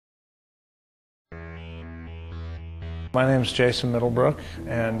My name's Jason Middlebrook,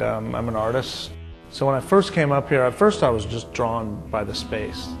 and I'm an artist. So when I first came up here, at first I was just drawn by the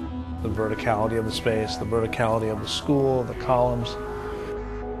space, the verticality of the space, the verticality of the school, the columns.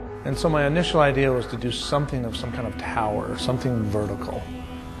 And so my initial idea was to do something of some kind of tower, something vertical.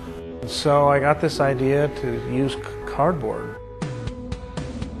 So I got this idea to use cardboard.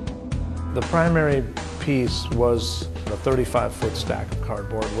 The primary piece was a 35-foot stack of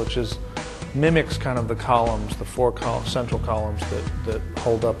cardboard, which mimics kind of the columns, the four central columns that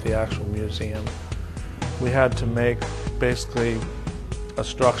hold up the actual museum. We had to make basically a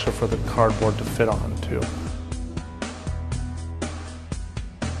structure for the cardboard to fit onto.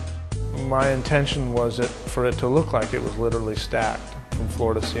 My intention was for it to look like it was literally stacked from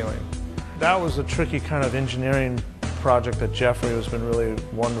floor to ceiling. That was a tricky kind of engineering project that Jeffrey has been really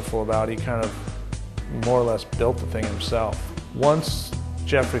wonderful about. He kind of more or less built the thing himself. Once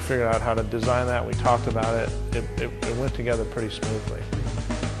Jeffrey figured out how to design that, we talked about it, it went together pretty smoothly.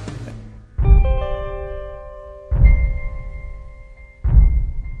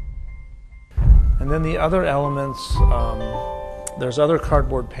 And then the other elements, there's other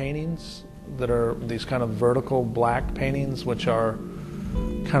cardboard paintings that are these kind of vertical black paintings, which are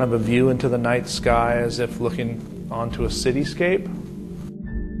kind of a view into the night sky as if looking onto a cityscape.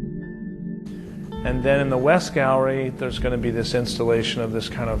 And then in the West Gallery, there's going to be this installation of this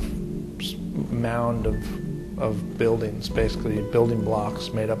kind of mound of buildings, basically building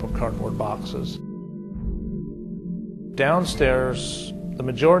blocks made up of cardboard boxes. Downstairs, the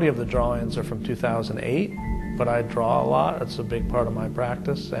majority of the drawings are from 2008, but I draw a lot. It's a big part of my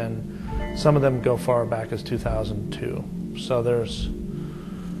practice, and some of them go far back as 2002. So there's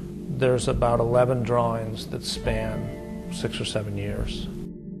about 11 drawings that span 6 or 7 years.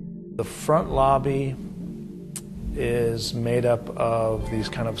 The front lobby is made up of these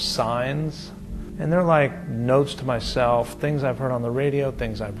kind of signs, and they're like notes to myself, things I've heard on the radio,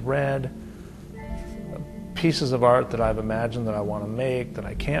 things I've read, pieces of art that I've imagined that I want to make, that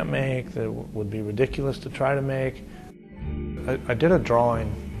I can't make, that would be ridiculous to try to make. I did a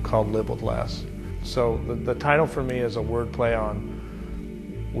drawing called Live with Less. So the title for me is a wordplay on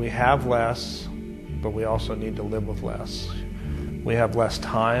we have less, but we also need to live with less. We have less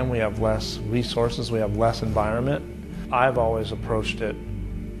time, we have less resources, we have less environment. I've always approached it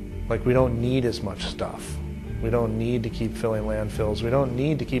like we don't need as much stuff. We don't need to keep filling landfills. We don't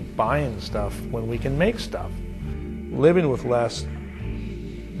need to keep buying stuff when we can make stuff. Living with less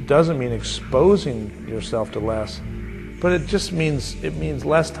doesn't mean exposing yourself to less, but it just means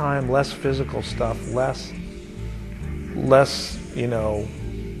less time, less physical stuff, less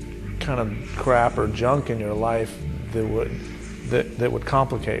kind of crap or junk in your life that would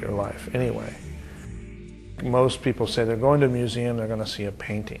complicate your life anyway. Most people say they're going to a museum, they're going to see a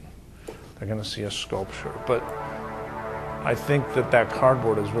painting, they're going to see a sculpture, but I think that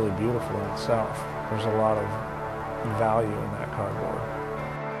cardboard is really beautiful in itself. There's a lot of value in that cardboard.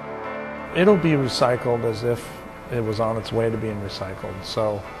 It'll be recycled as if it was on its way to being recycled,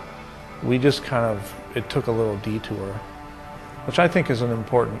 so we just it took a little detour, which I think is an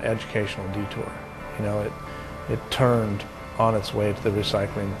important educational detour. You know, it turned on its way to the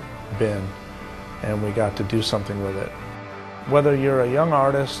recycling bin, and we got to do something with it. Whether you're a young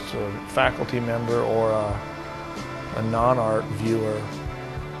artist, a faculty member, or a non-art viewer,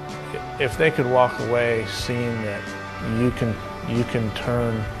 if they could walk away seeing that you can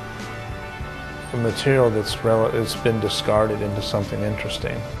turn a material that's been discarded into something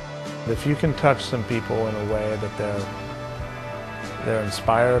interesting. If you can touch some people in a way that they're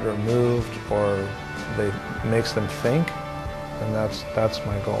inspired or moved, or it makes them think, then that's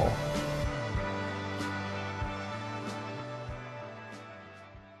my goal.